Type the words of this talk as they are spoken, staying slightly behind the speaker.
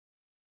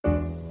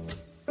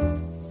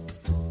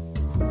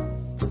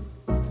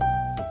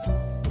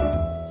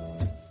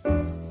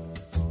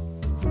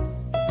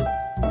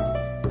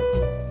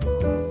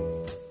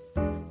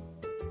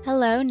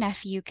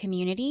NephU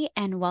community,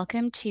 and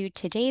welcome to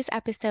today's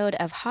episode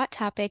of Hot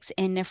Topics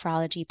in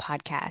Nephrology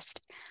podcast.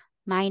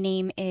 My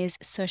name is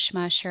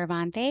Sushma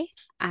Shervante.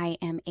 I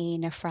am a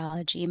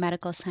nephrology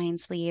medical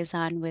science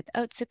liaison with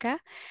Otsuka,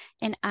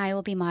 and I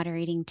will be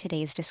moderating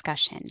today's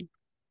discussion.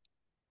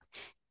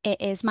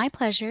 It is my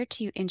pleasure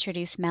to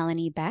introduce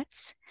Melanie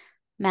Betz.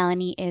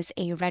 Melanie is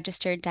a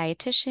registered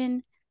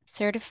dietitian,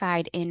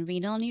 certified in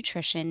renal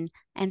nutrition,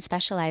 and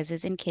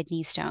specializes in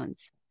kidney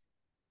stones.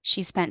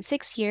 She spent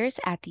 6 years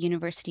at the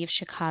University of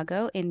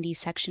Chicago in the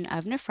section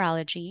of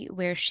nephrology,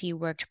 where she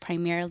worked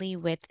primarily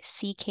with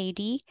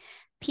CKD,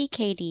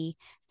 PKD,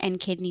 and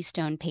kidney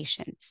stone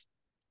patients.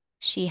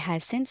 She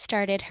has since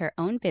started her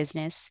own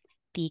business,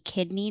 the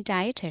Kidney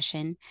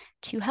Dietitian,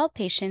 to help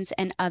patients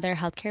and other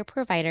healthcare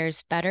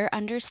providers better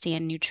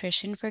understand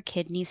nutrition for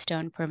kidney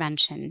stone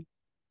prevention.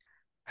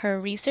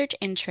 Her research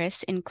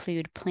interests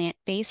include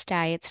plant-based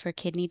diets for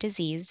kidney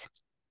disease,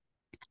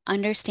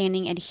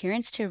 understanding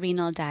adherence to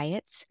renal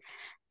diets,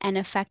 and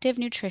effective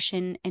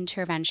nutrition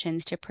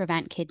interventions to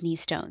prevent kidney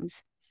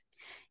stones.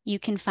 You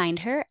can find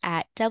her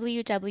at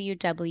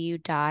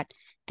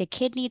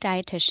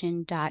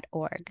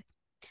www.thekidneydietitian.org.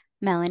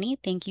 Melanie,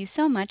 thank you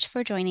so much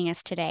for joining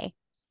us today.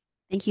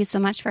 Thank you so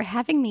much for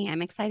having me.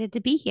 I'm excited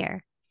to be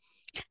here.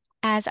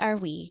 As are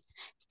we.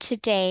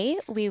 Today,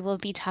 we will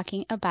be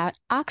talking about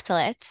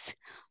oxalates,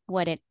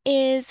 what it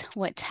is,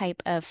 what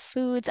type of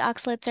foods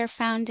oxalates are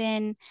found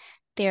in,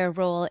 their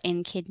role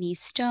in kidney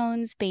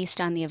stones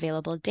based on the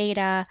available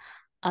data,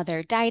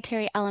 other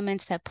dietary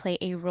elements that play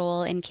a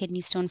role in kidney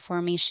stone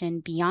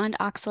formation beyond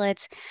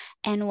oxalates,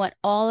 and what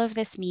all of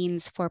this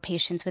means for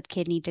patients with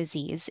kidney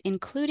disease,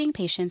 including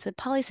patients with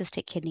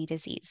polycystic kidney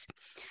disease.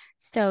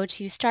 So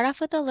to start off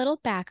with a little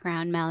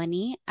background,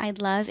 Melanie,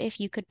 I'd love if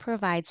you could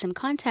provide some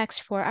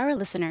context for our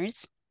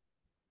listeners,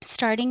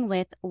 starting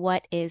with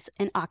what is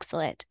an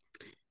oxalate?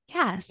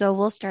 Yeah, so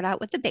we'll start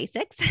out with the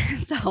basics.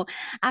 So,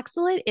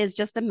 oxalate is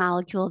just a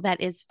molecule that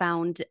is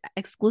found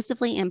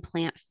exclusively in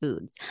plant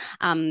foods.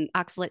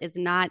 Oxalate is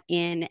not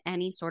in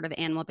any sort of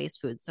animal-based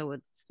food. So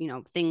it's,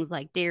 things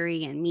like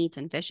dairy and meat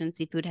and fish and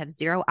seafood have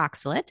zero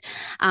oxalate.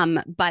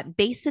 But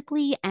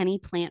basically, any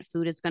plant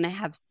food is going to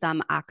have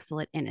some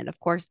oxalate in it. Of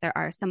course, there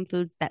are some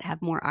foods that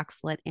have more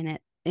oxalate in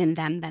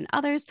them than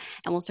others,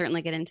 and we'll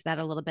certainly get into that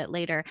a little bit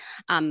later.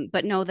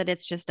 But know that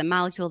it's just a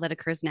molecule that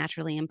occurs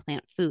naturally in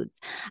plant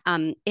foods.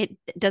 It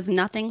does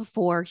nothing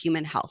for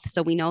human health.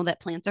 So we know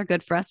that plants are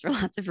good for us for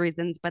lots of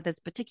reasons, but this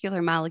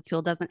particular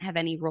molecule doesn't have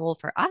any role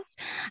for us.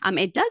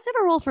 It does have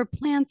a role for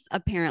plants,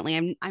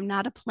 apparently. I'm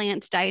not a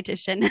plant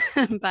dietitian,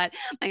 but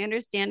my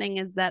understanding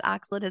is that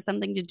oxalate has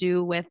something to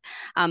do with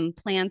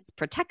plants'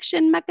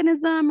 protection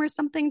mechanism or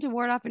something to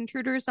ward off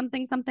intruders,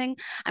 something.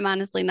 I'm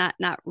honestly not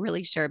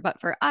really sure. But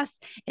for us,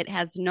 it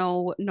has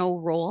no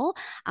role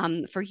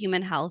for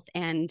human health,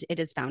 and it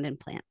is found in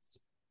plants.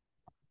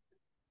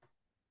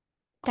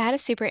 That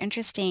is super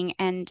interesting.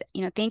 And,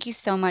 thank you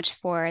so much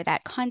for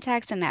that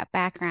context and that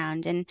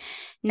background. And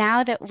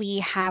now that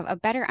we have a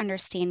better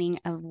understanding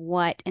of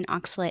what an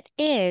oxalate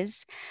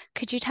is,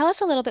 could you tell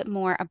us a little bit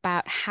more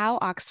about how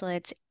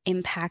oxalates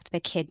impact the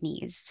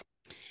kidneys?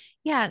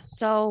 Yeah,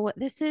 so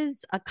this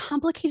is a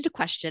complicated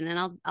question,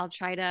 and I'll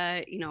try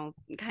to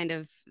kind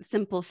of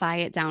simplify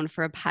it down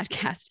for a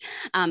podcast.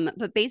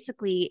 But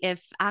basically,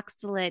 if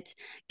oxalate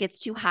gets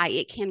too high,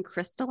 it can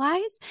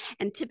crystallize,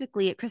 and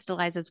typically it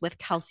crystallizes with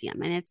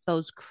calcium, and it's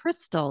those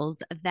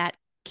crystals that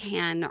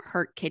can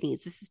hurt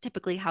kidneys. This is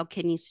typically how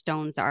kidney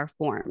stones are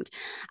formed.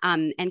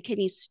 And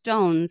kidney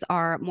stones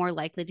are more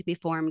likely to be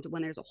formed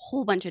when there's a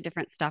whole bunch of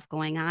different stuff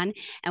going on.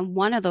 And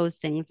one of those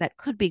things that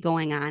could be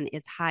going on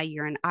is high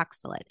urine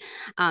oxalate.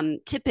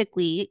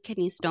 Typically,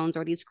 kidney stones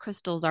or these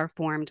crystals are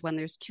formed when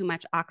there's too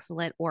much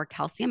oxalate or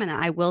calcium. And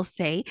I will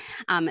say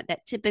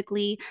that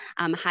typically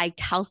high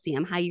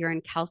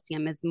urine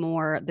calcium is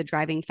more the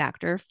driving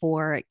factor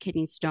for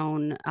kidney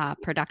stone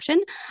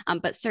production.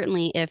 But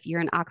certainly if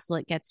urine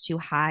oxalate gets too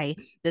high,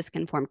 this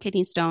can form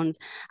kidney stones.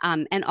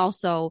 And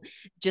also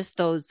just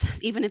those,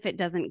 even if it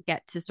doesn't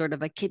get to sort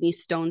of a kidney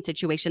stone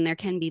situation, there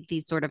can be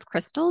these sort of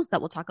crystals that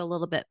we'll talk a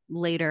little bit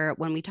later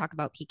when we talk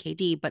about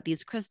PKD, but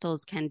these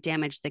crystals can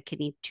damage the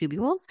kidney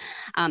tubules.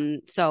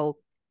 So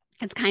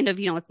it's kind of,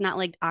 it's not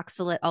like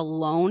oxalate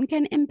alone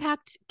can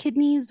impact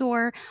kidneys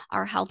or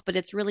our health, but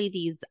it's really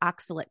these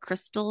oxalate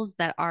crystals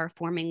that are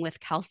forming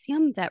with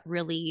calcium that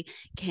really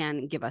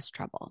can give us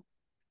trouble.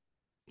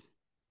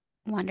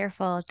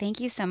 Wonderful. Thank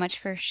you so much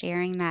for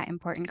sharing that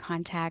important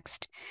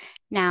context.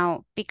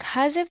 Now,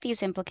 because of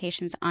these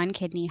implications on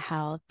kidney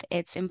health,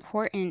 it's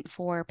important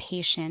for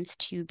patients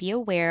to be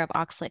aware of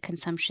oxalate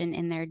consumption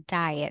in their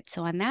diet.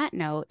 So, on that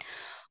note,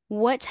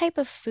 what type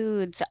of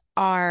foods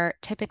are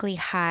typically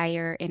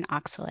higher in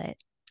oxalate?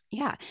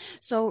 Yeah.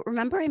 So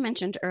remember, I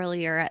mentioned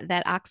earlier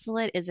that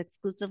oxalate is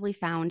exclusively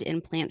found in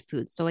plant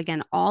foods. So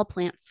again, all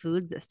plant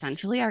foods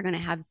essentially are going to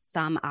have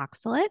some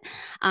oxalate,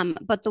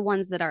 but the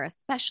ones that are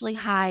especially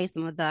high,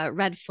 some of the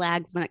red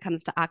flags when it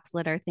comes to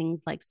oxalate are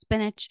things like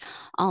spinach,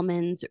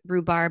 almonds,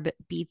 rhubarb,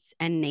 beets,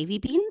 and navy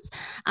beans.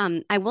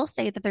 I will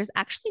say that there's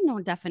actually no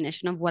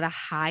definition of what a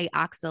high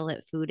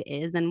oxalate food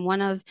is. And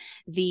one of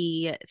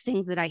the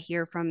things that I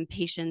hear from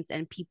patients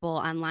and people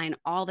online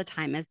all the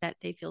time is that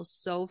they feel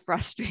so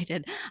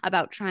frustrated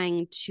about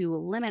trying to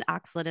limit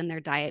oxalate in their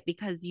diet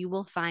because you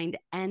will find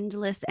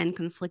endless and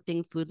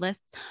conflicting food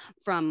lists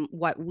from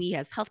what we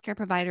as healthcare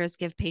providers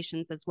give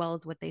patients as well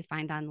as what they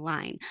find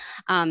online.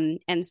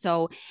 And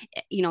so,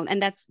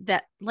 and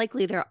that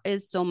likely there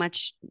is so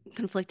much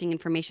conflicting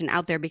information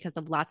out there because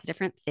of lots of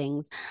different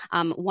things.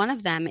 One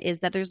of them is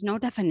that there's no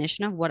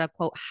definition of what a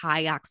quote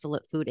high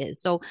oxalate food is.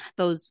 So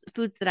those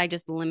foods that I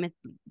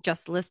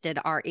just listed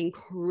are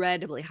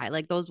incredibly high.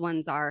 Like those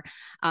ones are,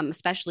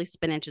 especially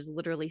spinach is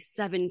literally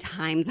 7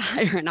 times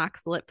higher in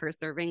oxalate per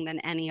serving than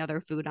any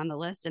other food on the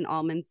list, and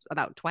almonds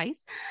about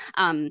twice.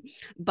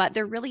 But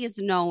there really is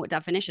no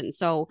definition.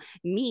 So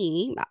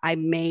I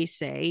may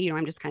say,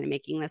 I'm just kind of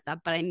making this up,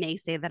 but I may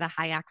say that a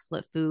high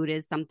oxalate food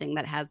is something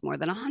that has more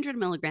than 100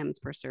 milligrams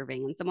per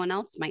serving, and someone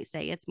else might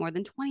say it's more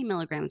than 20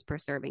 milligrams per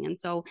serving. And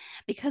so,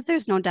 because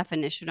there's no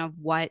definition of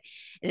what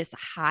this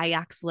high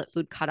oxalate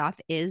food cutoff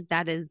is,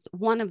 that is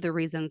one of the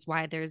reasons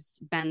why there's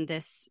been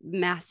this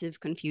massive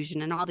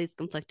confusion and all these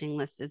conflicting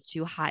lists as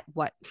to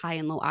what high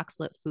and low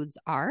oxalate foods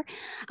are.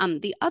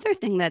 The other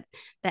thing that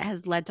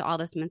has led to all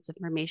this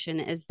misinformation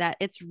is that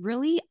it's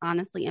really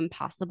honestly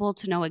impossible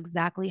to know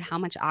exactly how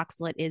much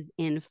oxalate is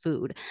in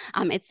food.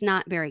 It's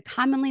not very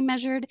commonly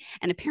measured,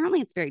 and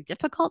apparently it's very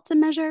difficult to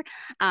measure.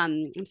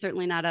 I'm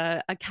certainly not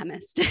a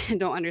chemist and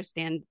don't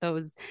understand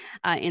those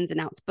ins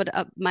and outs, but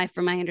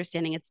from my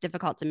understanding, it's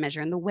difficult to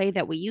measure, and the way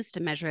that we used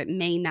to measure it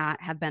may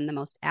not have been the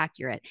most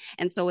accurate.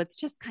 And so it's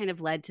just kind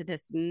of led to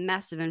this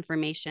mess of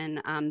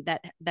information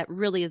that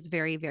really is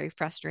very, very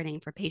frustrating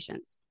for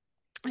patients.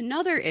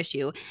 Another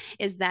issue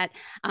is that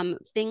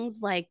things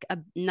like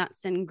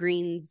nuts and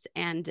greens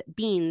and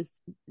beans,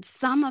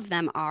 some of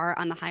them are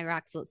on the higher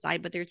oxalate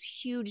side, but there's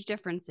huge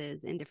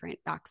differences in different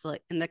oxalate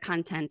in the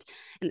content,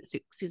 in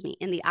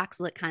the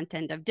oxalate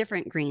content of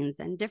different greens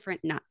and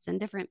different nuts and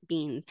different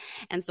beans.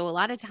 And so a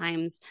lot of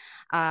times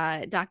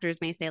doctors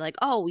may say like,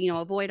 oh,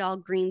 avoid all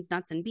greens,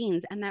 nuts, and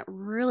beans. And that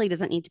really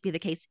doesn't need to be the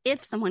case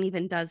if someone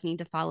even does need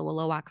to follow a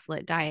low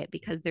oxalate diet,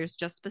 because there's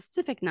just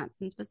specific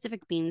nuts and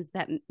specific beans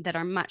that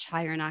are much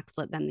higher in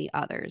oxalate than the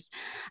others.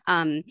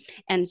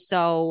 And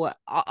so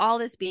all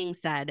this being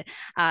said,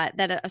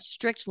 that a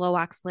strict low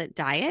oxalate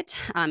diet,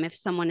 if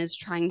someone is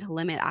trying to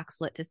limit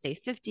oxalate to say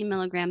 50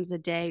 milligrams a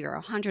day or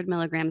 100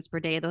 milligrams per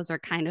day, those are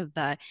kind of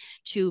the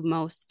two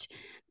most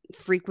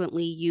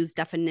frequently used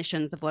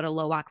definitions of what a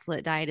low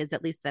oxalate diet is,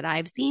 at least that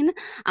I've seen.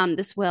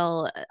 This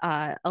will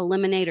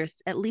eliminate or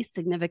at least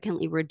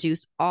significantly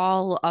reduce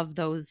all of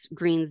those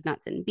greens,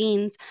 nuts, and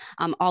beans,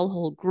 all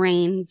whole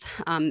grains,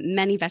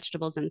 many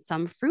vegetables and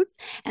some fruits,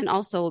 and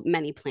also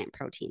many plant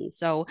proteins.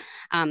 So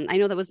I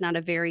know that was not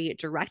a very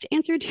direct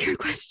answer to your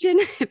question.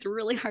 It's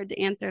really hard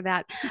to answer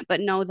that, but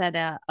know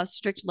that a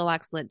strict low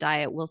oxalate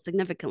diet will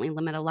significantly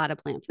limit a lot of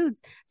plant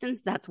foods,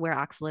 since that's where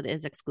oxalate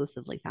is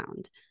exclusively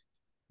found.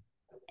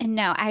 And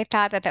no, I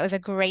thought that that was a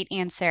great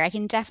answer. I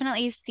can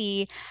definitely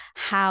see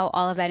how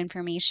all of that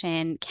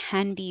information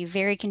can be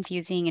very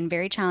confusing and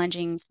very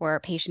challenging for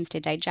patients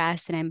to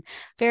digest. And I'm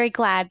very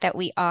glad that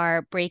we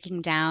are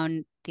breaking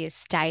down this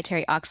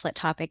dietary oxalate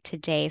topic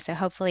today. So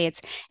hopefully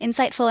it's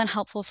insightful and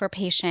helpful for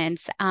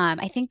patients.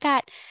 I think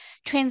that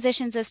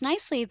transitions us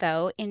nicely,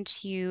 though,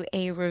 into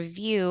a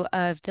review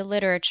of the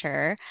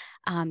literature.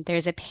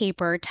 There's a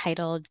paper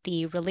titled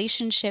The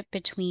Relationship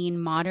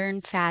Between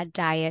Modern Fad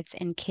Diets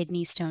and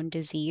Kidney Stone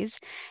Disease,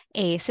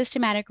 a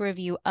systematic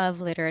review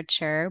of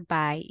literature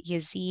by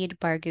Yazid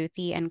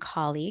Barghouti and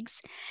colleagues.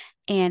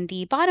 And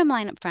the bottom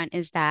line up front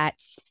is that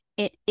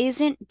it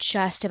isn't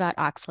just about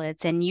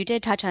oxalates, and you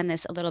did touch on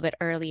this a little bit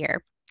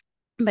earlier.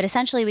 But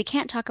essentially, we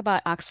can't talk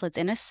about oxalates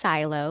in a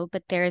silo,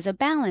 but there is a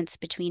balance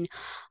between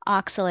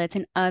oxalates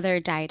and other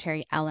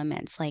dietary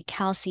elements like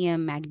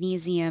calcium,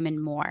 magnesium,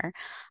 and more.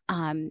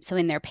 So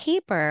in their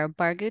paper,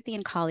 Barghouti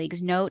and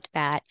colleagues note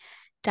that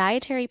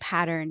dietary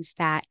patterns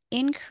that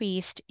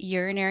increased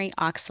urinary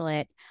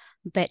oxalate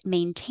but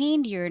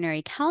maintained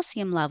urinary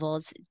calcium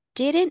levels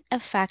didn't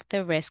affect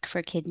the risk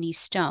for kidney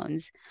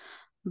stones,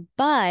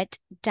 but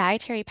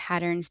dietary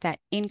patterns that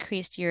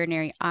increased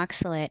urinary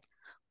oxalate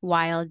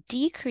while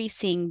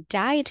decreasing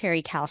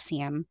dietary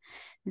calcium,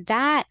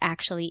 that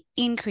actually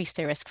increased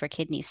the risk for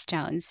kidney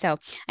stones. So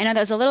I know that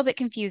was a little bit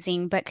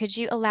confusing, but could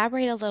you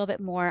elaborate a little bit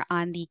more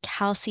on the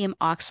calcium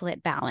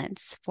oxalate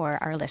balance for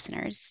our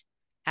listeners?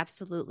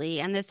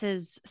 Absolutely. And this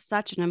is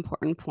such an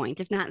important point,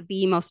 if not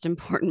the most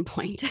important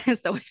point.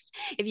 So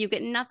if you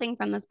get nothing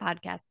from this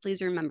podcast,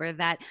 please remember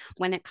that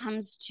when it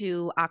comes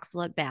to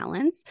oxalate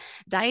balance,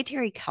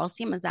 dietary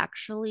calcium is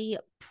actually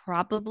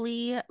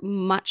probably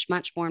much,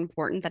 much more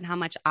important than how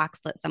much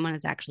oxalate someone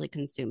is actually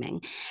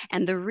consuming.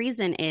 And the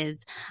reason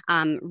is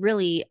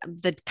really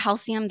the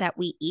calcium that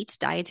we eat,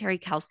 dietary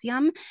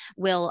calcium,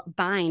 will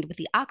bind with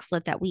the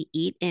oxalate that we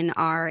eat in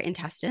our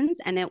intestines,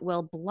 and it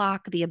will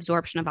block the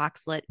absorption of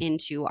oxalate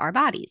into our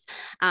bodies.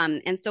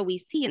 And so we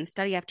see in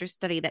study after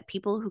study that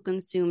people who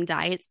consume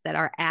diets that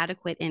are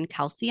adequate in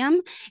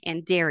calcium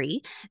and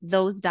dairy,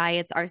 those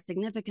diets are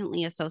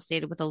significantly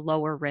associated with a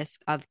lower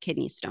risk of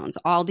kidney stones,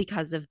 all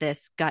because of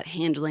this gut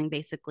handling,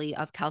 basically,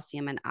 of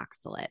calcium and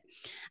oxalate.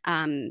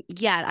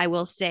 Yet I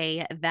will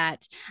say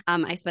that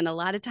I spend a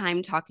lot of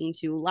time talking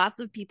to lots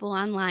of people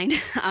online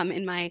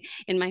in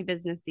my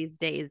business these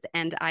days,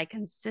 and I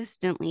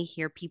consistently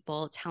hear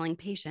people telling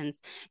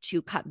patients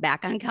to cut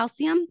back on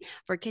calcium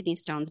for kidney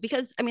stones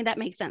because, I mean, that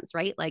makes sense,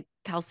 right? Like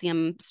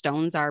calcium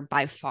stones are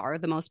by far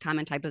the most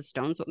common type of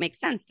stones. So it makes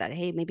sense that,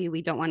 hey, maybe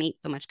we don't want to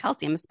eat so much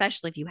calcium,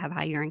 especially if you have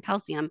high urine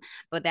calcium.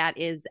 But that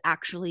is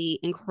actually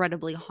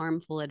incredibly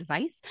harmful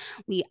advice.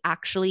 We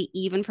actually,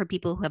 even for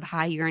people who have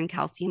high urine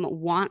calcium,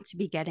 want to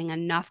be getting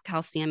enough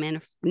calcium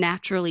in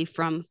naturally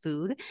from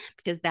food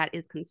because that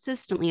is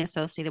consistently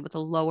associated with a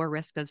lower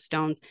risk of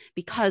stones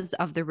because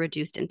of the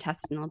reduced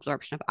intestinal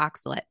absorption of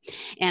oxalate.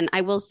 And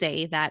I will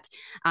say that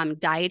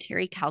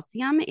dietary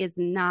calcium is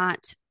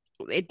not,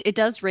 it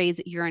does raise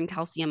urine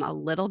calcium a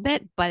little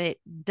bit, but it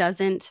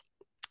doesn't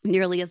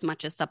nearly as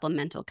much as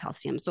supplemental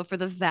calcium. So for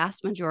the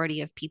vast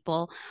majority of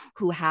people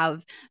who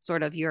have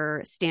sort of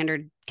your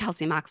standard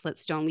calcium oxalate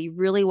stone, we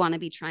really want to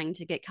be trying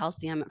to get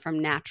calcium from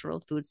natural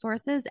food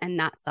sources and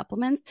not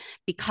supplements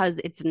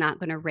because it's not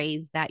going to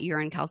raise that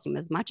urine calcium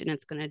as much, and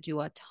it's going to do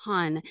a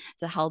ton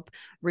to help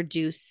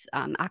reduce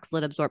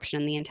oxalate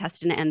absorption in the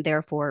intestine and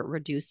therefore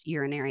reduce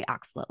urinary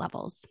oxalate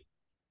levels.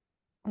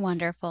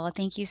 Wonderful.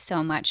 Thank you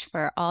so much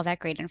for all that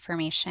great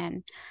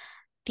information.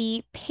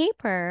 The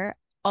paper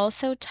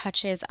also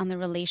touches on the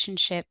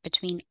relationship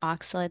between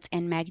oxalates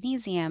and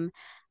magnesium,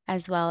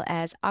 as well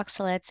as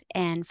oxalates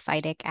and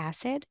phytic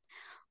acid.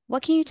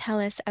 What can you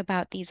tell us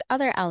about these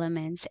other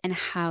elements and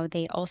how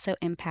they also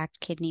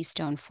impact kidney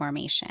stone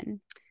formation?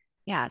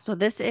 Yeah, so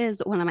this is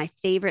one of my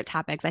favorite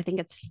topics. I think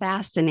it's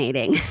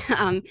fascinating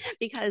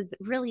because,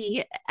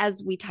 really,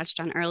 as we touched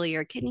on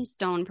earlier, kidney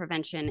stone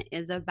prevention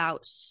is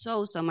about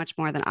so much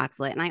more than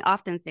oxalate. And I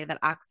often say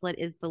that oxalate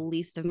is the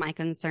least of my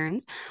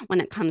concerns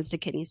when it comes to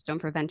kidney stone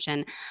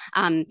prevention.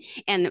 Um,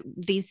 and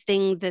these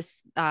things,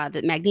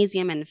 the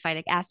magnesium and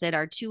phytic acid,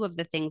 are two of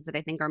the things that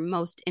I think are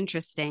most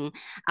interesting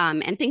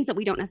and things that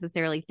we don't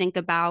necessarily think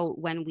about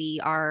when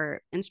we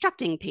are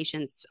instructing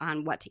patients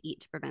on what to eat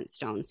to prevent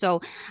stones. So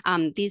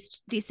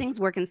these things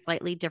work in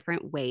slightly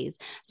different ways.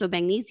 So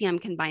magnesium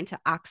can bind to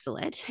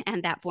oxalate,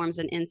 and that forms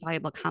an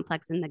insoluble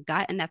complex in the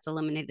gut, and that's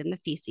eliminated in the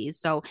feces.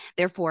 So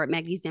therefore,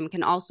 magnesium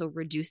can also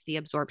reduce the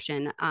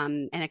absorption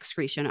and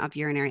excretion of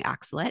urinary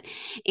oxalate.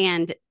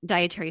 And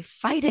dietary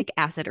phytic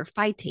acid, or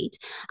phytate,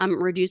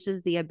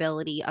 reduces the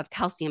ability of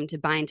calcium to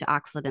bind to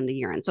oxalate in the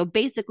urine. So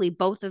basically,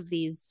 both of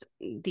these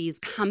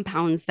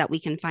compounds that we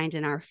can find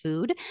in our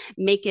food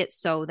make it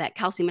so that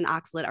calcium and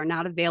oxalate are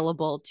not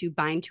available to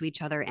bind to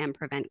each other and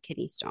prevent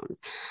kidney stones.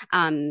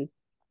 Um,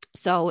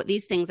 so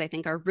these things I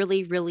think are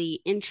really, really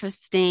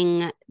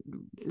interesting,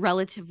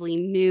 relatively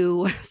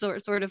new,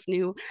 sort of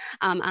new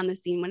on the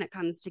scene when it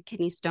comes to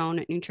kidney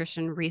stone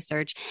nutrition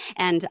research.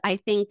 And I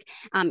think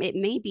it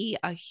may be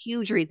a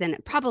huge reason,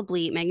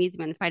 probably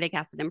magnesium and phytic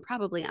acid, and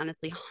probably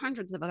honestly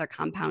hundreds of other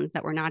compounds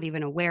that we're not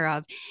even aware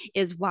of,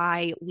 is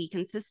why we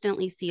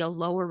consistently see a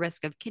lower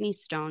risk of kidney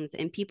stones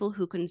in people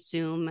who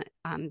consume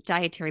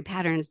dietary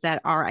patterns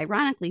that are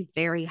ironically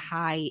very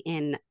high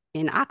in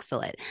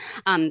oxalate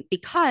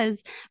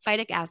because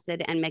phytic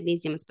acid and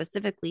magnesium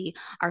specifically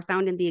are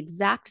found in the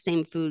exact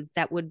same foods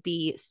that would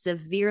be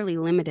severely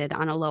limited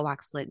on a low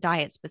oxalate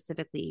diet,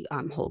 specifically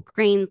whole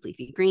grains,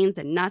 leafy greens,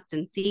 and nuts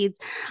and seeds.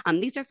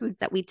 These are foods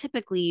that we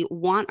typically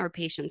want our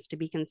patients to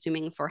be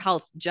consuming for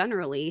health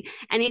generally,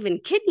 and even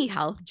kidney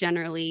health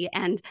generally.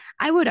 And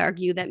I would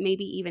argue that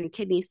maybe even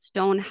kidney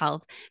stone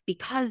health,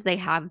 because they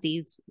have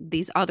these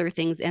other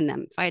things in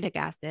them: phytic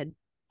acid,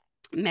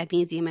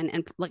 magnesium,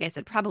 and like I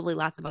said, probably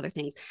lots of other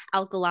things,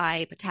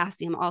 alkali,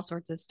 potassium, all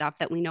sorts of stuff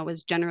that we know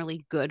is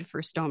generally good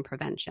for stone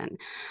prevention.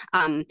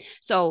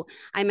 So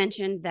I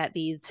mentioned that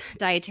these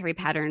dietary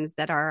patterns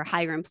that are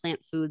higher in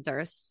plant foods are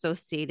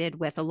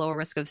associated with a lower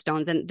risk of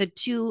stones. And the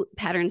two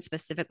patterns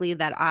specifically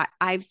that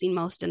I've seen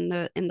most in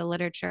the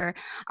literature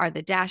are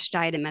the DASH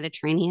diet and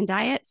Mediterranean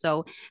diet.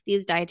 So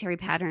these dietary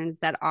patterns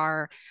that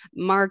are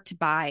marked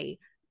by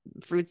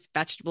fruits,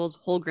 vegetables,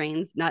 whole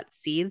grains, nuts,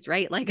 seeds,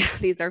 right? Like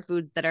these are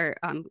foods that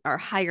are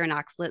higher in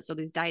oxalate. So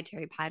these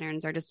dietary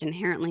patterns are just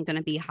inherently going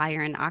to be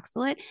higher in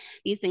oxalate.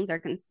 These things are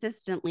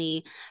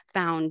consistently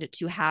found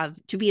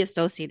to be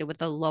associated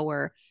with a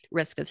lower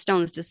risk of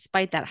stones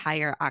despite that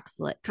higher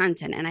oxalate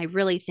content. And I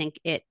really think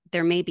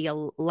there may be a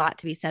lot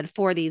to be said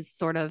for these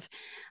sort of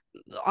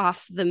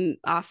off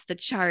the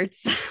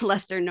charts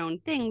lesser known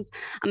things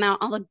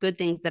amount all the good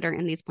things that are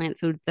in these plant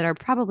foods that are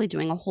probably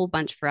doing a whole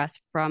bunch for us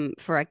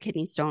for a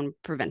kidney stone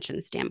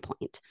prevention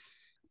standpoint.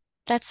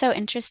 That's so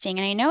interesting.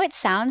 And I know it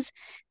sounds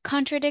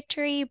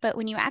contradictory, but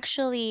when you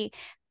actually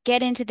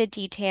get into the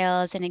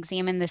details and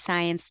examine the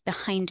science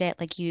behind it,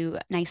 like you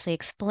nicely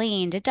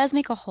explained, it does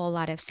make a whole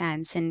lot of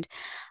sense. And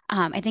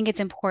I think it's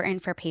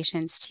important for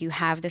patients to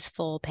have this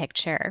full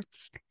picture.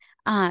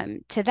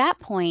 To that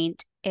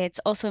point, it's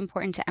also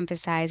important to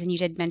emphasize, and you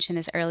did mention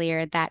this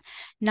earlier, that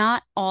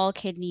not all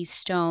kidney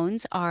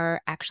stones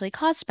are actually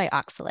caused by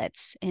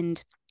oxalates.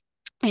 And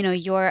I know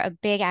you're a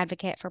big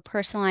advocate for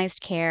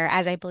personalized care,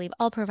 as I believe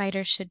all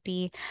providers should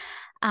be.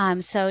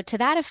 So, to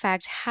that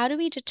effect, how do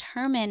we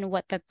determine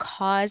what the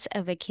cause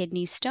of a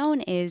kidney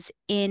stone is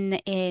in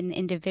an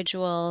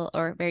individual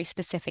or very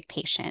specific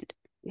patient?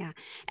 Yeah,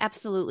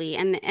 absolutely.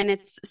 And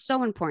it's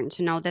so important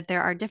to know that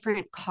there are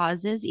different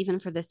causes even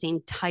for the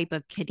same type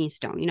of kidney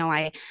stone.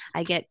 I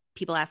get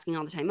people asking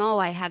all the time, "Oh,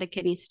 I had a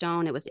kidney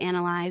stone, it was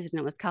analyzed and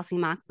it was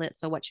calcium oxalate,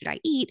 so what should I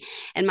eat?"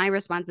 And my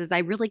response is I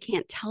really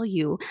can't tell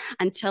you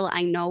until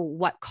I know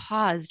what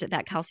caused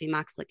that calcium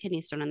oxalate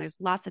kidney stone. And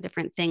there's lots of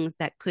different things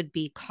that could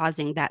be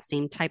causing that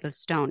same type of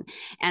stone.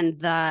 And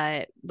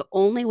the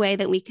only way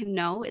that we can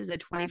know is a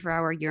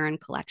 24-hour urine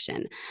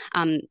collection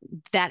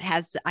that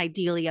has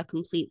ideally a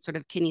complete sort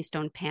of kidney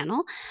stone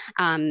panel.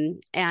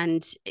 And,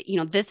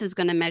 this is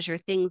going to measure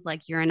things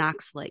like urine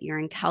oxalate,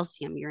 urine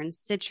calcium, urine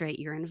citrate,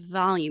 urine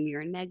volume,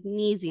 urine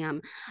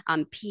magnesium,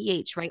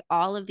 pH, right?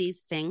 All of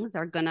these things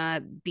are going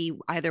to be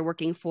either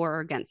working for or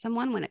against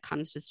someone when it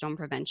comes to stone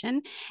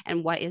prevention.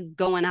 And what is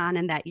going on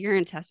in that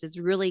urine test is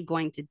really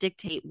going to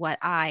dictate what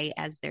I,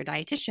 as their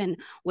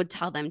dietitian, would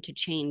tell them to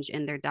change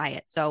in their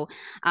diet. So,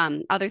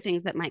 other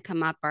things that might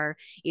come up are,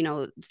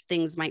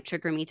 things might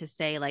trigger me to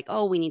say like,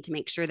 oh, we need to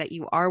make sure that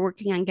you are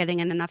working on getting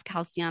in enough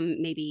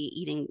calcium, maybe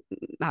eating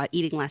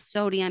less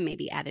sodium,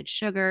 maybe added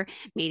sugar,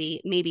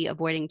 maybe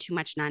avoiding too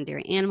much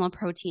non-dairy animal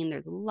protein.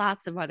 There's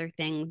lots of other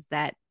things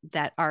that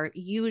are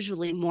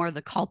usually more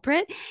the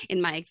culprit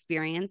in my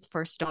experience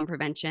for stone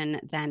prevention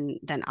than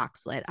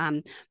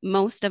oxalate.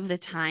 Most of the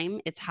time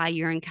it's high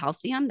urine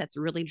calcium that's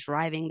really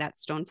driving that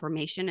stone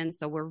formation, and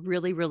so we're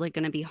really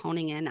going to be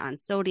honing in on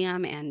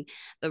sodium and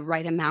the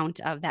right amount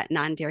of that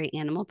non-dairy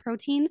animal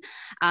protein.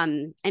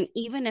 And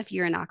even if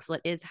urine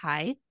oxalate is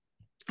high,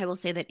 I will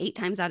say that 8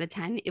 times out of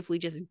 10, if we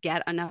just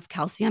get enough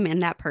calcium in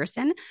that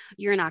person,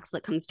 urine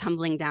oxalate comes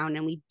tumbling down,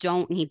 and we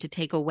don't need to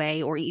take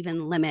away or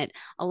even limit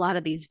a lot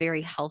of these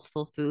very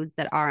healthful foods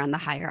that are on the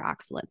higher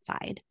oxalate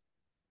side.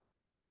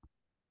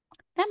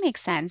 That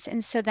makes sense.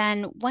 And so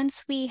then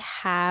once we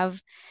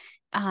have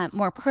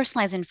more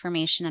personalized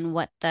information on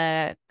what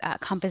the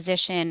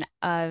composition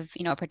of,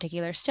 a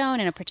particular stone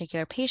in a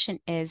particular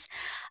patient is,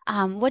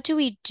 what do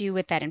we do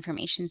with that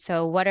information?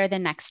 So what are the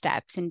next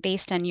steps? And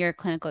based on your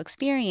clinical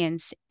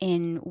experience,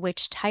 in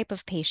which type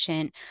of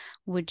patient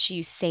would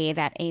you say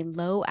that a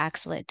low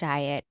oxalate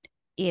diet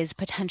is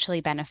potentially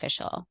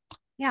beneficial?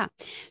 Yeah.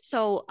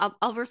 So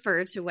I'll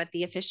refer to what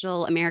the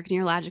official American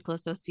Urological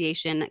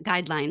Association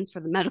guidelines for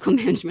the medical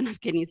management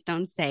of kidney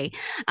stones say.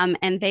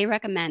 And they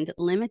recommend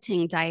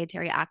limiting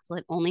dietary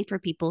oxalate only for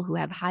people who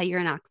have high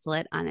urine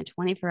oxalate on a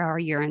 24-hour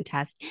urine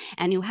test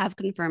and who have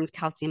confirmed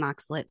calcium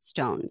oxalate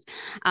stones.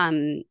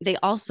 They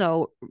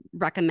also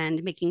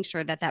recommend making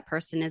sure that that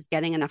person is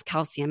getting enough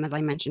calcium, as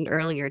I mentioned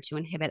earlier, to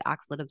inhibit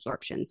oxalate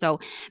absorption.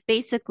 So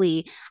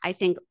basically, I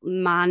think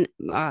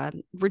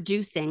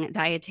reducing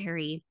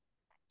dietary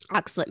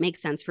oxalate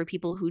makes sense for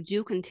people who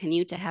do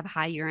continue to have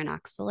high urine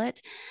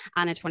oxalate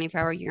on a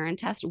 24-hour urine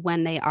test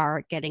when they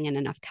are getting in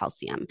enough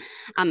calcium.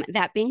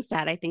 That being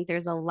said, I think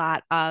there's a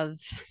lot of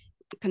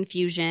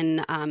confusion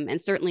and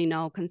certainly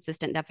no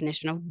consistent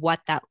definition of what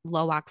that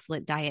low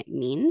oxalate diet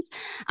means.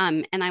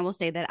 And I will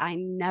say that I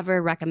never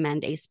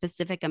recommend a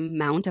specific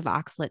amount of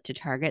oxalate to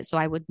target. So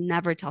I would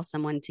never tell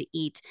someone to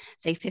eat,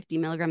 say, 50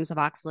 milligrams of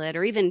oxalate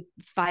or even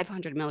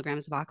 500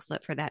 milligrams of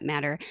oxalate for that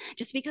matter,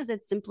 just because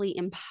it's simply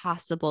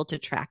impossible to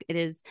track. It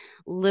is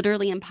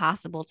literally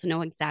impossible to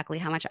know exactly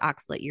how much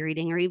oxalate you're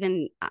eating or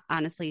even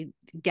honestly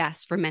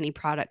guess for many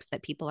products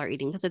that people are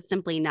eating because it's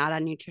simply not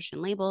on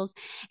nutrition labels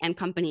and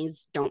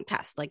companies don't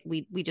test. Like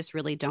we just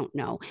really don't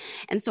know.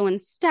 And so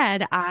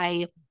instead,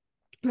 I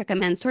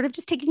recommend sort of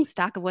just taking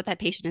stock of what that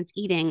patient is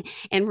eating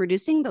and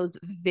reducing those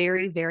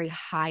very, very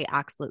high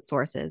oxalate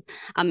sources.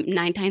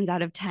 9 times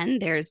out of 10,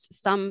 there's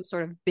some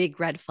sort of big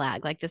red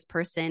flag, like this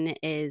person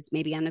is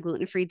maybe on a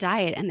gluten-free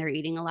diet and they're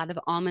eating a lot of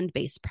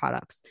almond-based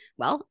products.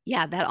 Well,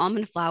 yeah, that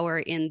almond flour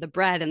in the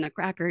bread and the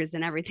crackers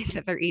and everything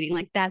that they're eating,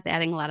 like that's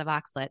adding a lot of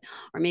oxalate.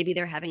 Or maybe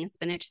they're having a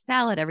spinach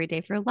salad every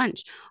day for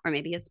lunch, or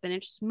maybe a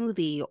spinach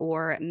smoothie,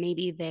 or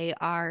maybe they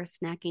are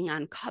snacking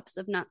on cups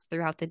of nuts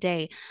throughout the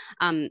day.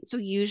 So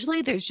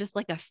usually there's just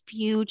like a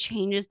few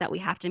changes that we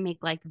have to make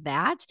like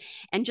that.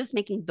 And just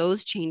making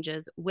those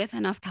changes with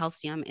enough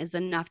calcium is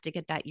enough to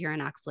get that urine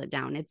oxalate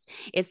down.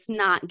 It's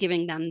not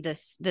giving them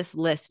this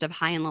list of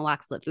high and low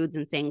oxalate foods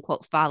and saying,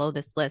 quote, follow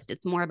this list.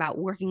 It's more about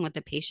working with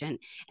the patient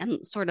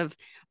and sort of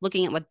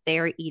looking at what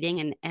they're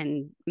eating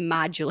and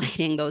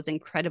modulating those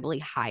incredibly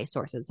high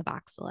sources of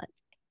oxalate.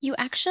 You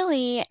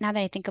actually, now that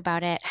I think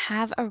about it,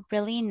 have a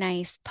really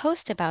nice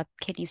post about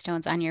kidney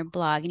stones on your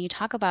blog, and you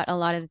talk about a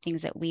lot of the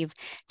things that we've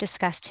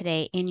discussed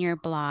today in your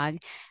blog,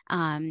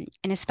 and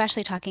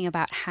especially talking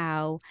about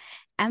how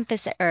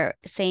emphasis or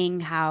saying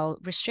how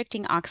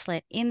restricting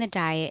oxalate in the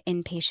diet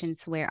in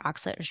patients where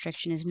oxalate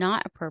restriction is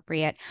not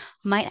appropriate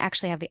might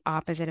actually have the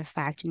opposite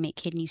effect and make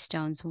kidney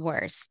stones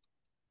worse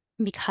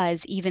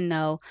because even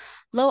though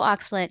low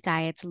oxalate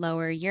diets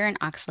lower urine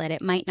oxalate,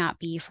 it might not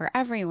be for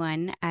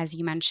everyone. As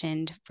you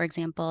mentioned, for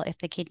example, if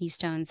the kidney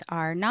stones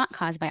are not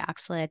caused by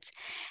oxalates,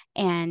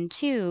 and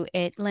two,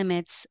 it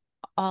limits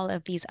all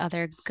of these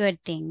other good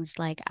things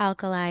like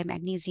alkali,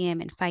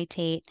 magnesium, and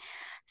phytate.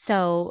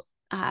 So,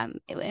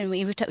 and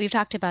we've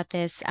talked about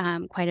this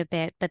quite a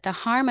bit, but the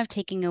harm of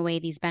taking away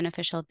these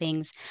beneficial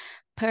things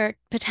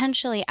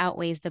potentially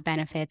outweighs the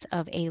benefits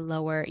of a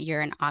lower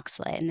urine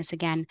oxalate. And this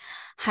again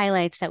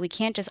highlights that we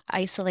can't just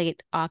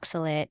isolate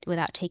oxalate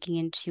without taking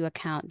into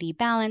account the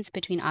balance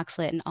between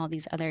oxalate and all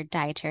these other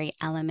dietary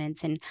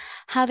elements and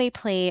how they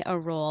play a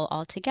role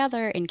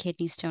altogether in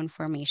kidney stone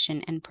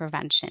formation and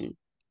prevention.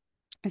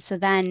 And so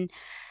then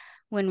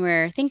when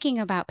we're thinking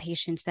about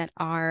patients that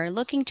are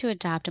looking to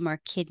adopt a more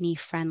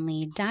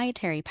kidney-friendly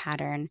dietary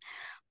pattern,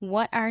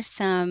 what are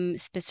some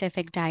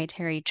specific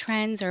dietary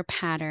trends or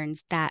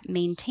patterns that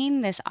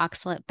maintain this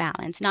oxalate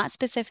balance? Not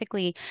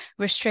specifically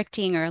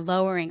restricting or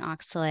lowering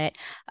oxalate,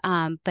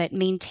 but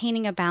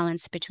maintaining a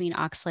balance between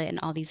oxalate and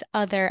all these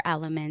other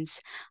elements.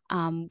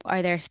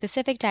 Are there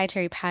specific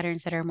dietary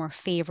patterns that are more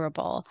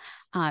favorable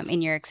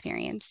in your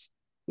experience?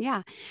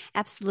 Yeah,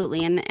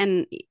 absolutely.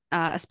 And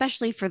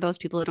especially for those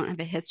people who don't have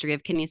a history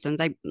of kidney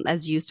stones,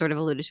 as you sort of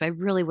alluded to, I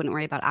really wouldn't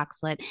worry about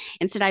oxalate.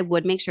 Instead, I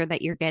would make sure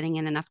that you're getting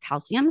in enough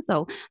calcium.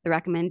 So the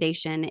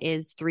recommendation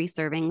is 3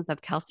 servings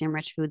of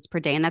calcium-rich foods per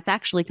day, and that's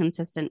actually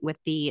consistent with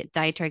the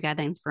dietary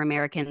guidelines for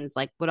Americans,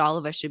 like what all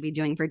of us should be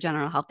doing for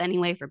general health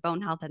anyway, for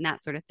bone health and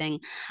that sort of thing.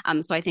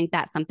 So I think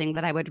that's something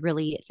that I would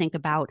really think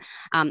about.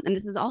 And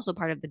this is also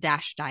part of the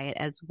DASH diet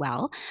as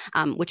well,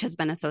 which has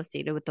been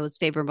associated with those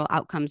favorable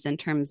outcomes in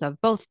terms of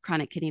both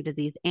chronic kidney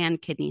disease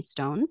and kidney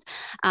stones.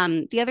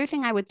 The other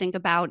thing I would think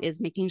about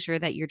is making sure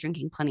that you're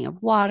drinking plenty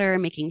of water,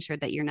 making sure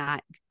that you're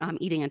not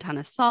eating a ton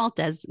of salt,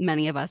 as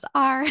many of us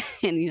are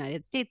in the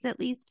United States, at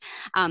least.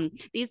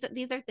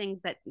 These are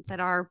things that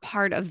are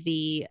part of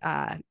the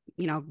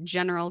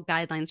general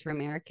guidelines for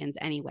Americans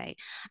anyway.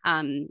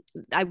 Um,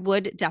 I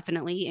would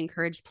definitely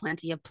encourage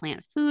plenty of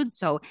plant food,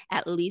 so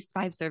at least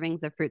 5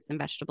 servings of fruits and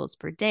vegetables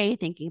per day.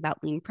 Thinking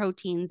about lean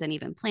proteins and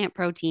even plant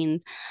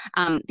proteins.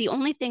 The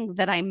only thing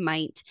that I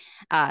might,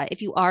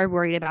 if you are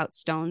worried about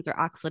stones or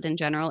oxalate in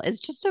general,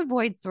 is just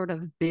avoid sort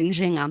of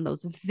binging on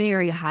those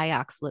very high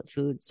oxalate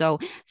foods. So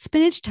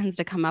spinach tends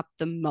to come up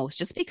the most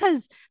just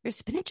because there's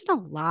spinach in a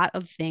lot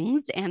of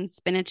things. And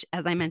spinach,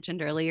 as I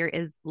mentioned earlier,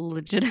 is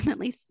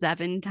legitimately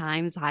 7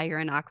 times higher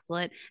in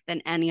oxalate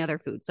than any other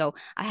food. So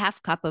a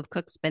half cup of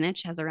cooked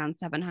spinach has around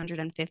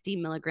 750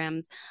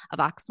 milligrams of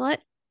oxalate.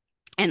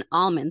 And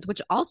almonds,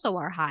 which also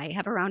are high,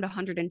 have around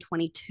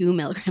 122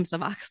 milligrams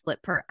of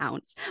oxalate per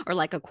ounce, or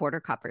like a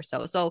quarter cup or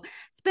so. So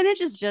spinach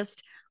is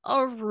just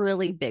a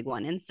really big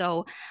one. And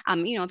so,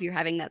 if you're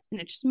having that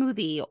spinach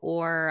smoothie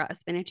or a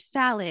spinach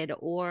salad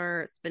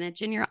or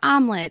spinach in your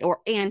omelet,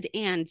 or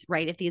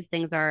right, if these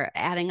things are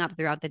adding up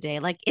throughout the day,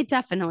 like it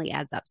definitely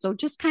adds up. So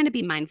just kind of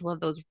be mindful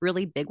of those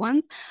really big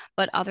ones.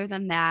 But other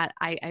than that,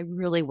 I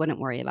really wouldn't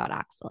worry about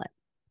oxalate.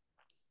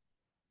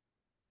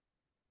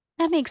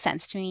 That makes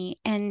sense to me.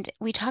 And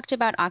we talked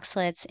about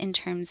oxalates in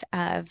terms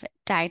of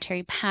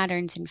dietary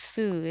patterns and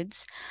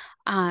foods.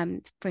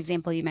 For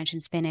example, you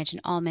mentioned spinach and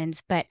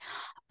almonds, but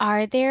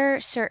are there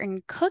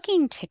certain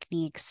cooking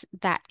techniques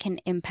that can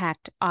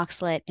impact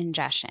oxalate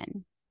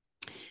ingestion?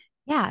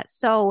 Yeah.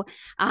 So,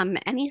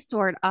 any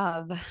sort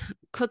of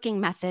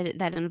cooking method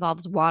that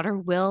involves water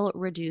will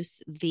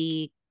reduce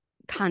the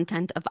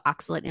content of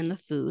oxalate in the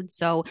food.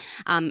 So,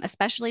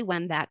 especially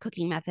when that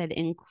cooking method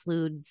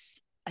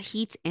includes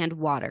heat and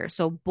water.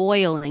 So,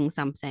 boiling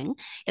something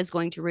is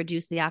going to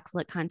reduce the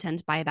oxalate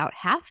content by about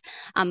half,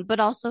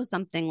 but also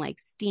something like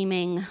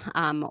steaming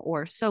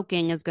or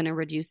soaking is going to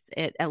reduce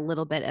it a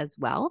little bit as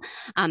well.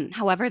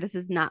 However, this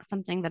is not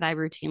something that I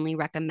routinely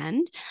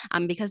recommend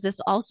because this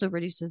also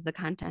reduces the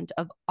content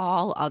of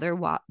all other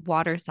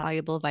water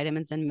soluble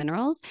vitamins and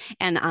minerals.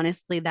 And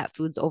honestly, that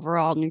food's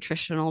overall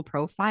nutritional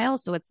profile.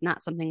 So it's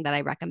not something that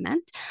I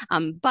recommend.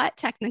 But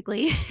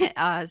technically,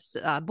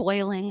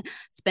 boiling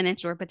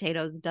spinach or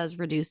potatoes does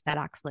reduce that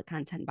oxalate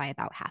content by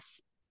about half.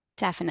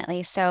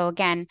 Definitely. So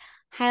again,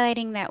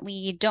 highlighting that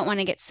we don't want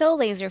to get so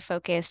laser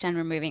focused on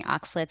removing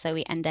oxalates that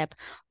we end up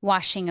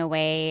washing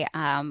away,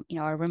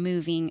 or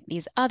removing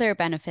these other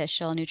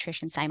beneficial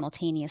nutrition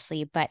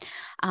simultaneously, but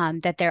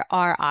that there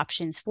are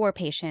options for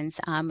patients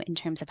in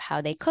terms of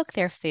how they cook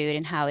their food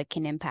and how it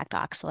can impact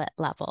oxalate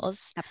levels.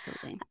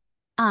 Absolutely.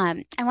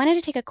 I wanted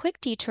to take a quick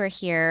detour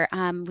here.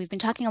 We've been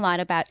talking a lot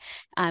about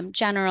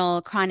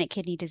general chronic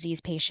kidney disease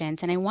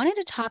patients, and I wanted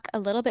to talk a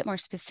little bit more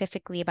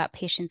specifically about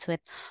patients with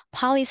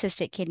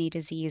polycystic kidney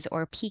disease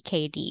or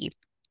PKD.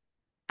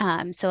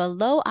 So a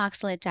low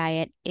oxalate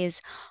diet is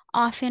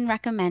often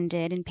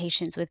recommended in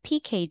patients with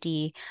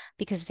PKD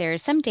because there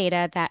is some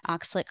data that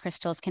oxalate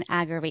crystals can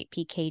aggravate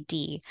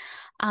PKD.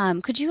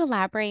 Could you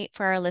elaborate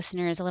for our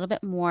listeners a little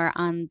bit more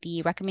on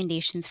the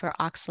recommendations for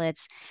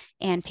oxalates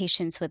and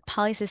patients with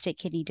polycystic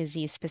kidney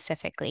disease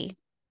specifically?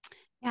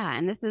 Yeah,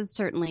 and this is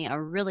certainly a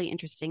really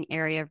interesting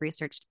area of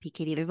research to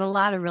PKD. There's a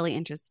lot of really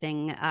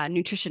interesting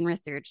nutrition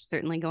research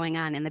certainly going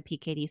on in the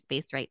PKD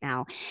space right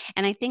now.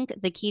 And I think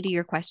the key to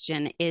your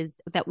question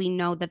is that we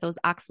know that those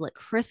oxalate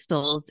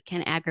crystals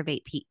can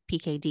aggravate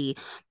PKD,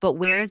 but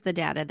where's the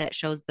data that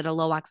shows that a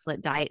low oxalate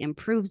diet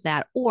improves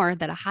that or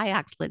that a high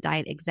oxalate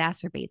diet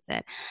exacerbates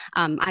it?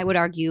 I would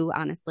argue,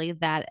 honestly,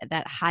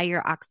 that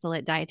higher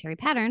oxalate dietary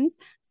patterns,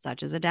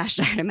 such as a DASH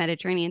diet or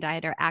Mediterranean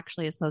diet, are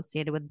actually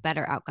associated with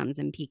better outcomes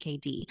in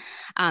PKD.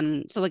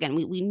 So again,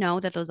 we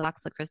know that those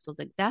oxalate crystals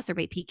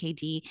exacerbate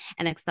PKD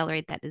and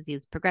accelerate that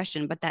disease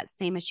progression, but that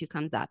same issue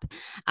comes up.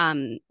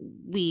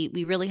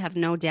 We really have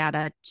no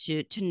data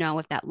to know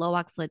if that low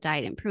oxalate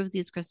diet improves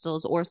these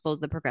crystals or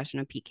slows the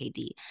progression of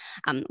PKD.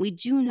 We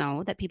do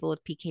know that people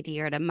with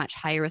PKD are at a much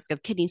higher risk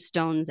of kidney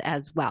stones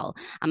as well.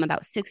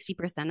 About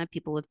 60% of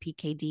people with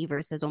PKD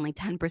versus only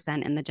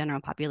 10% in the general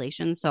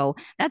population. So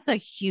that's a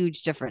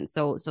huge difference.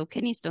 So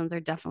kidney stones are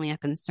definitely a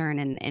concern,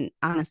 and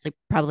honestly,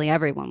 probably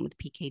everyone with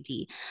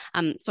PKD.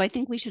 So I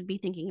think we should be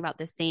thinking about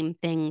the same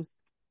things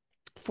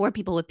for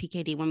people with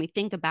PKD when we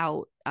think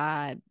about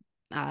uh,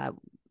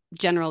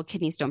 general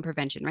kidney stone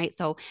prevention, right?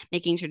 So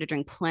making sure to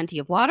drink plenty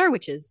of water,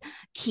 which is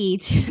key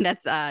to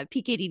that's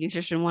PKD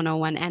nutrition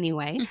 101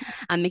 anyway.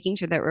 Making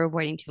sure that we're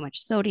avoiding too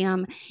much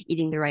sodium,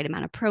 eating the right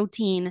amount of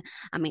protein,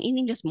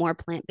 eating just more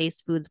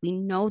plant-based foods. We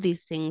know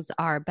these things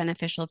are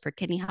beneficial for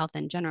kidney health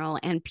in general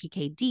and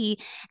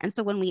PKD. And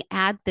so when we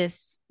add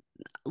this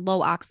low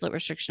oxalate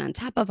restriction on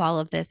top of all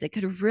of this, it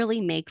could really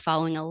make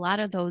following a lot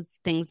of those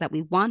things that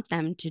we want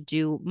them to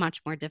do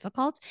much more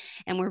difficult.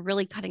 And we're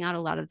really cutting out a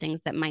lot of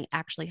things that might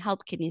actually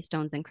help kidney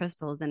stones and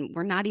crystals. And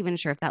we're not even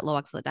sure if that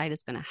low oxalate diet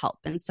is going to help.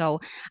 And so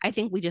I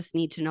think we just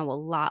need to know a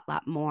lot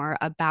more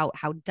about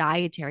how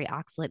dietary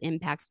oxalate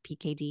impacts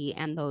PKD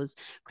and those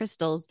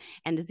crystals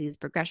and disease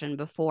progression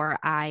before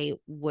I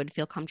would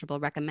feel comfortable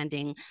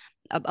recommending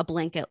a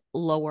blanket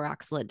lower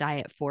oxalate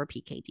diet for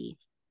PKD.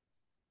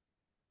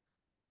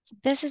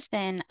 This has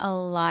been a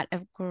lot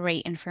of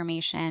great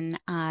information.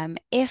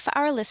 If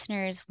our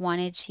listeners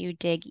wanted to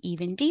dig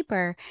even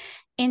deeper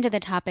into the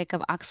topic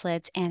of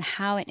oxalates and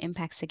how it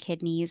impacts the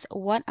kidneys,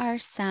 what are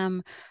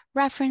some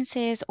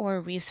references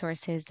or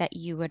resources that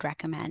you would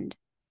recommend?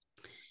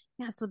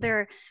 Yeah, so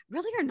there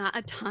really are not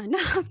a ton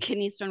of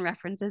kidney stone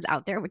references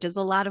out there, which is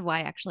a lot of why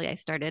actually I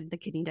started the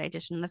kidney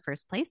dietitian in the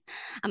first place.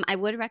 I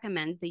would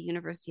recommend the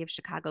University of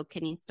Chicago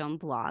Kidney Stone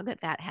blog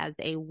that has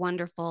a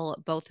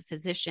wonderful both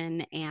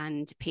physician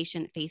and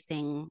patient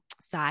facing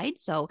side.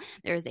 So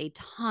there's a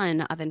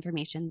ton of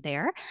information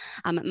there.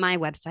 My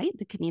website,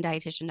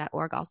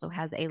 thekidneydietitian.org, also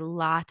has a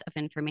lot of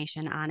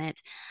information on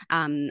it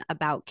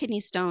about kidney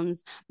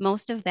stones.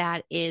 Most of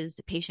that is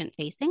patient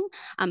facing,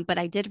 but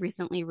I did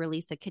recently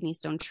release a kidney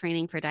stone training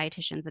for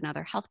dietitians and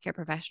other healthcare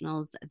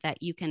professionals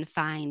that you can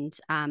find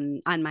on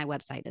my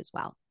website as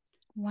well.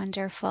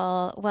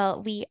 Wonderful.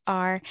 Well, we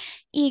are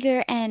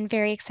eager and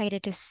very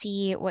excited to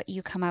see what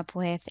you come up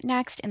with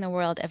next in the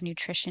world of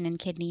nutrition and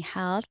kidney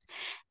health.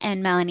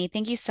 And Melanie,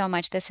 thank you so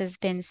much. This has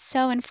been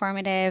so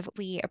informative.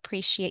 We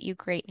appreciate you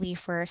greatly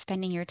for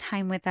spending your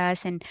time with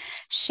us and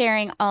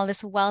sharing all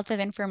this wealth of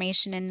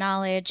information and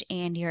knowledge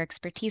and your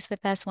expertise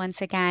with us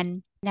once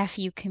again.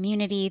 NephU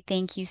community,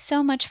 thank you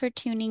so much for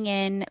tuning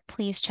in.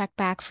 Please check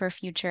back for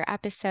future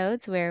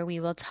episodes where we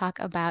will talk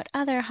about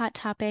other hot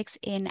topics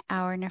in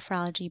our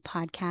nephrology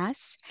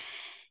podcasts.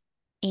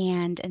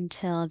 And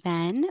until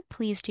then,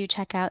 please do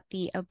check out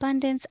the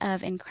abundance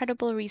of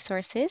incredible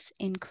resources,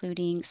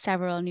 including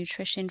several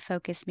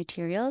nutrition-focused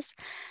materials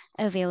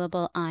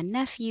available on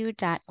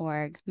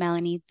nephew.org.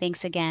 Melanie,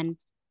 thanks again.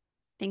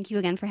 Thank you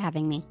again for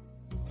having me.